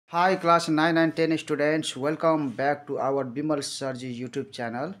Hi class 9 and 10 students, welcome back to our Bimal Sarji YouTube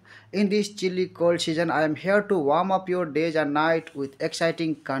channel. In this chilly cold season, I am here to warm up your days and night with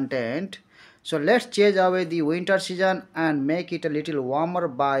exciting content. So let's chase away the winter season and make it a little warmer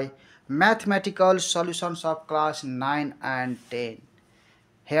by mathematical solutions of class 9 and 10.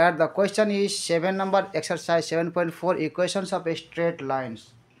 Here the question is 7 number exercise 7.4 equations of straight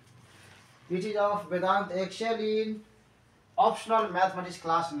lines. It is of Vedanta Excel in Optional Mathematics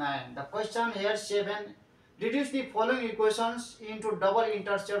Class 9. The question here 7. Reduce the following equations into double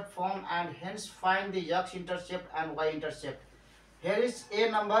intercept form and hence find the x-intercept and y-intercept. Here is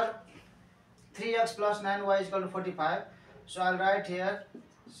A number 3x plus 9y is equal to 45. So I'll write here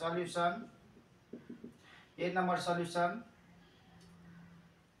solution. A number solution.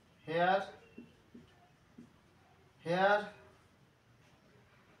 Here, here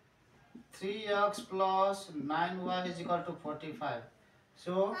 3x plus 9y is equal to 45.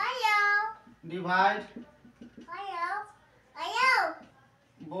 So divide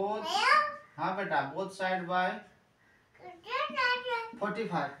both both side by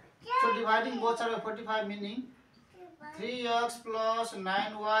 45. So dividing both sides by 45 meaning 3x plus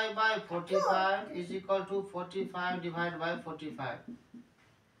 9y by 45 is equal to 45 divided by 45.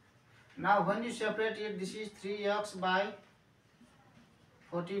 Now when you separate it, this is 3x by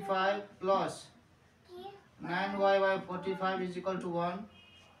 45 plus 9y by 45 is equal to 1.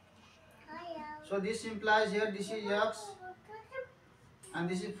 So this implies here this is x and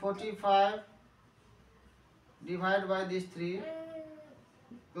this is 45 divided by this 3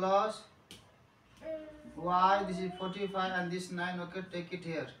 plus y, this is 45 and this 9, okay, take it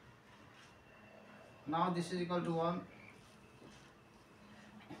here. Now this is equal to 1.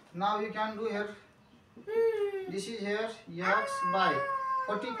 Now you can do here, this is here x by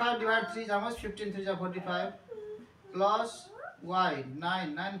 45 divided 3 is how much? 15 3 is 45 plus y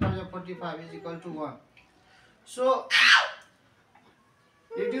 9 5 is 45 is equal to 1. So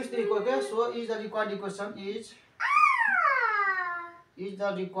reduce the equation. Okay, so is the required equation is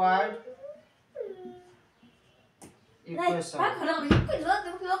the required equation.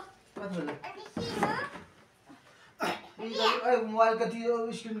 Mobile का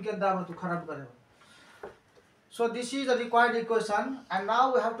screen के दाम तो खराब करे. So this is the required equation and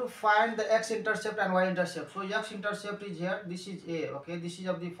now we have to find the x-intercept and y-intercept. So x-intercept is here, this is A, okay, this is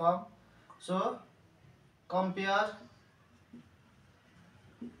of the form. So compare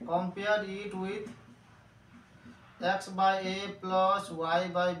it with x by A plus y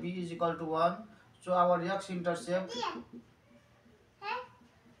by B is equal to 1. So our x-intercept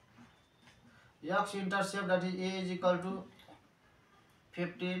that is A is equal to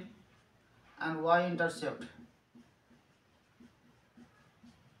 15 and y-intercept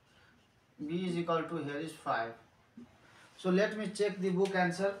B is equal to here is 5. So let me check the book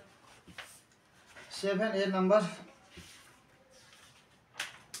answer. 7A number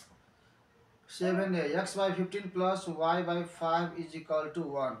 7A x by 15 plus y by 5 is equal to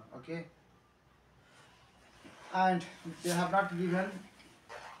 1. Okay, and they have not given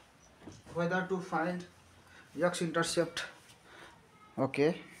whether to find x-intercept.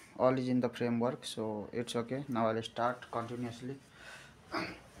 Okay, all is in the framework, so it's okay. Now I'll start continuously.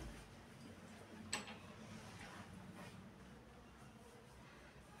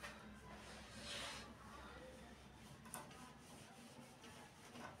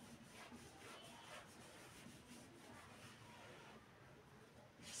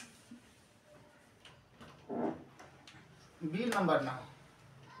 B number now.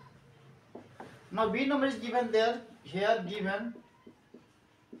 Now B number is given there. Here given.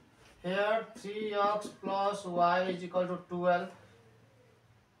 Here 3x plus y is equal to 12.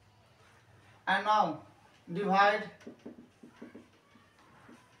 And now divide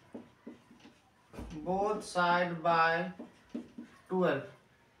both sides by 12.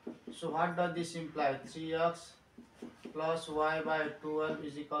 So what does this imply? 3x plus y by 12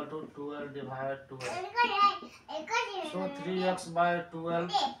 is equal to 12 divided 12. So 3x by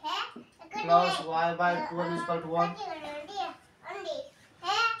 12 plus y by 12 is equal to 1.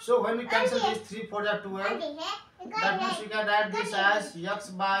 So when we cancel this 3 for the 12, that means we can write this as x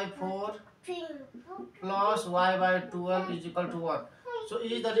by 4 plus y by 12 is equal to 1. So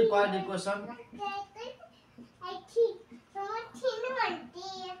is the required equation.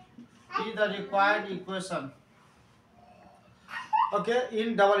 Is the required equation. Okay,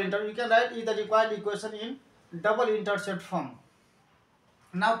 in double intercept, we can write is the required equation in double intercept form.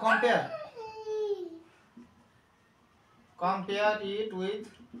 Now compare it with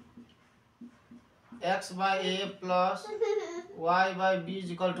x by A plus y by B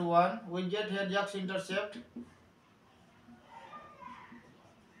is equal to 1. We get here x-intercept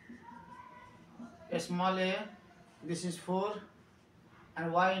a small a, this is 4,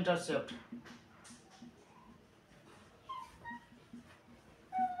 and y intercept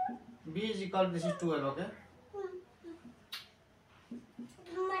b is equal to, this is 12, okay?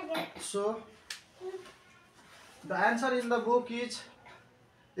 So the answer in the book is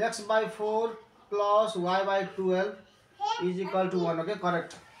x by 4 plus y by 12 is equal to 1, okay?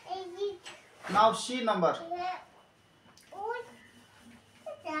 Correct. Now C number.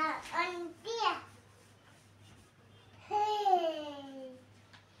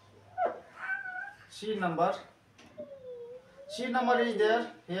 C number. C number is there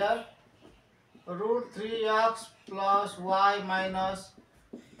here. Root 3x plus y minus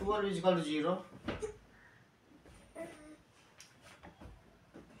 12 is equal to 0.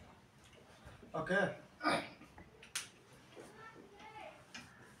 Okay.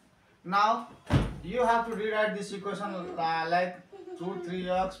 Now you have to rewrite this equation like root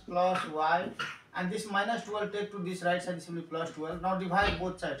 3x plus y, and this minus 12 take to this right side, this will be plus 12. Now divide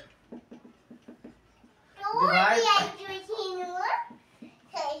both sides. Divide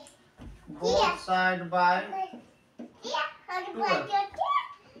both sides by 12.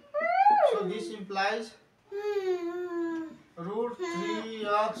 So this implies root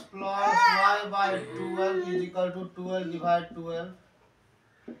 3x plus y by 12 is equal to 12 divide 12.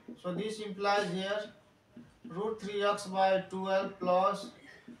 So this implies here root 3x by 12 plus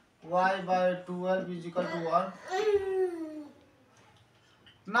y by 12 is equal to 1.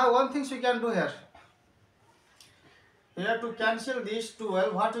 Now one thing we can do here. Here to cancel this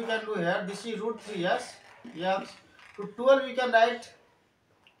 12, what we can do here, this is root 3x, yes. To 12 we can write,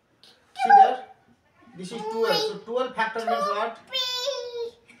 see there, this is 12, so 12 factor means what?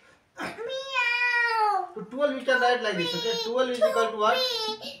 To 12 we can write like this, okay, 12 is equal to what?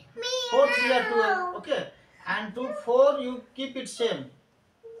 4 3 are 12, okay, and to 4 you keep it same,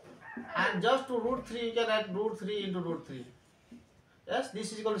 and just to root 3 you can write root 3 into root 3, yes,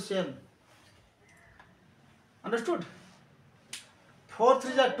 this is equal to same, understood? 4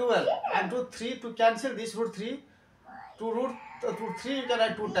 3 are 12, and to 3 to cancel this root 3, to root 3 you can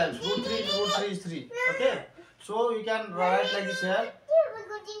write 2 times, root 3 into root 3 is 3, okay, so you can write like this here,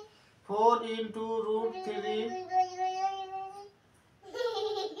 4 into root 3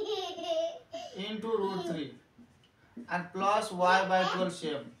 into root 3 and plus y by 12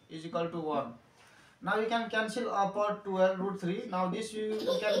 same is equal to 1. Now you can cancel upper 12 root 3. Now this you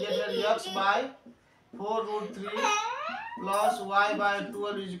can get here x by 4 root 3 plus y by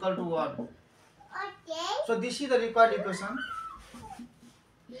 12 is equal to 1. Okay. So this is the required equation.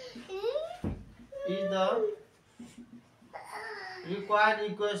 Is the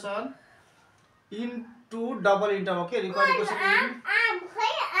required equation into double inter. Okay, required equation in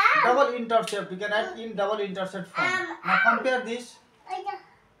double intercept. You can write in double intercept form. Now compare this.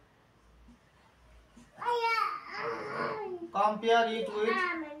 Compare it with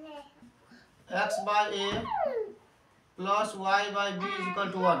x by a plus y by b is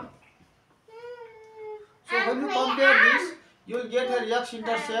equal to 1. So when you compare this, you will get your x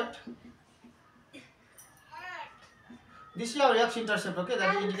intercept. This is our x intercept, okay,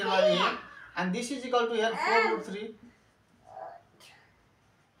 that is indicated by a, and this is equal to here 4 root 3.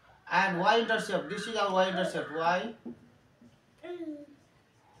 And y intercept, this is our y intercept, y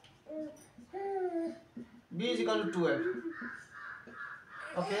b is equal to 12.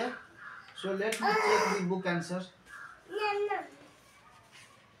 Okay, so let me check the book answer.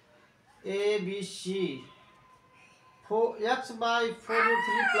 A, B, C. X by 4 root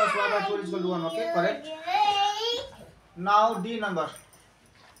 3 plus y by 12 is equal to 1. Okay, correct. Now D number.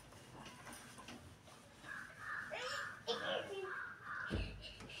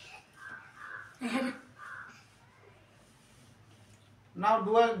 Now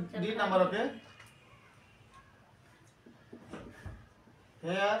dual D number, okay.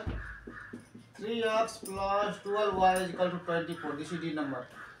 Here 3x plus 12y is equal to 24. This is D number.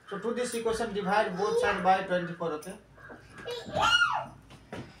 So to this equation divide both sides by 24, okay.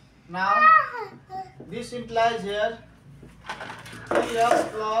 Now this implies here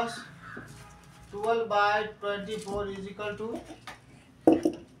 3x plus 12 by 24 is equal to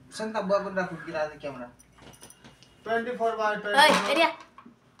 24 by 24.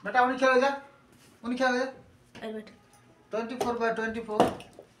 Beta उन्हीं क्या हो जा? उन्हीं क्या हो जा? 24 by 24.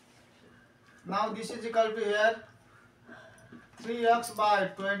 Now this is equal to here 3x by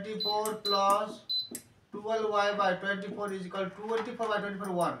 24 plus 12y by 24 is equal to 24 by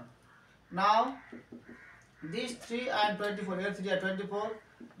 24 1. Now these 3 and 24, here 3 are 24.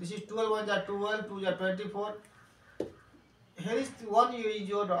 This is 12 1 are 12, 2 are 24. Here is 1 is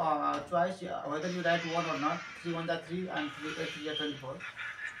your choice, whether you write 1 or not. 3 1 are 3 and 3 are 24.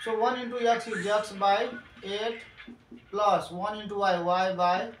 So 1 into x is x by 8 plus 1 into y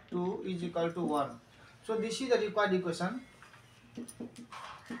by 2 is equal to 1. So this is the required equation.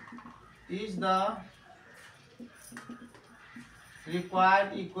 Is the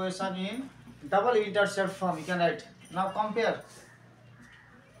required equation in double intercept form. You can write. Now compare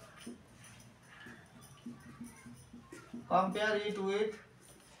it with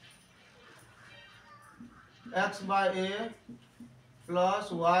x by a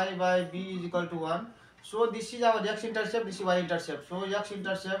plus y by b is equal to 1. So this is our x intercept, this is y intercept. So x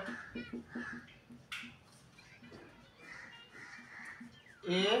intercept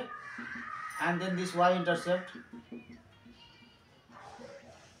a and then this y intercept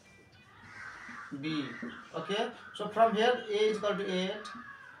b. Okay. So from here a is equal to 8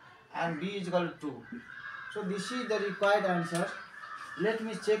 and b is equal to 2. So this is the required answer. Let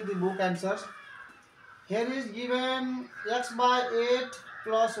me check the book answers. Here is given x by 8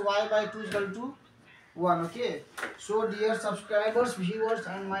 plus y by 2 is equal to 1. Okay. So dear subscribers, viewers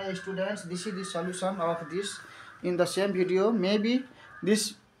and my students, this is the solution of this in the same video. Maybe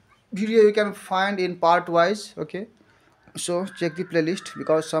this video you can find in part wise. Okay. So check the playlist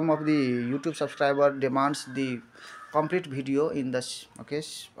because some of the YouTube subscriber demands the complete video in this. Okay,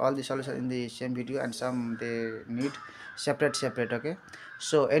 all the solution in the same video, and some they need separate. Okay,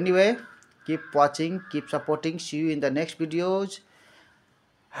 so anyway, keep watching, keep supporting. See you in the next videos.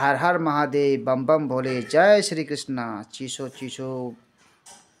 हर हर महादेव, बम बम भोले, जय श्री कृष्ण. चिसो चिसो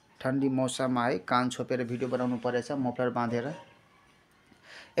ठन्डी मौसम आए, कान छोपेर video बनाउनु परेछ muffler बाँधेर.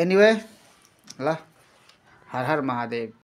 Anyway ल, हर हर महादेव.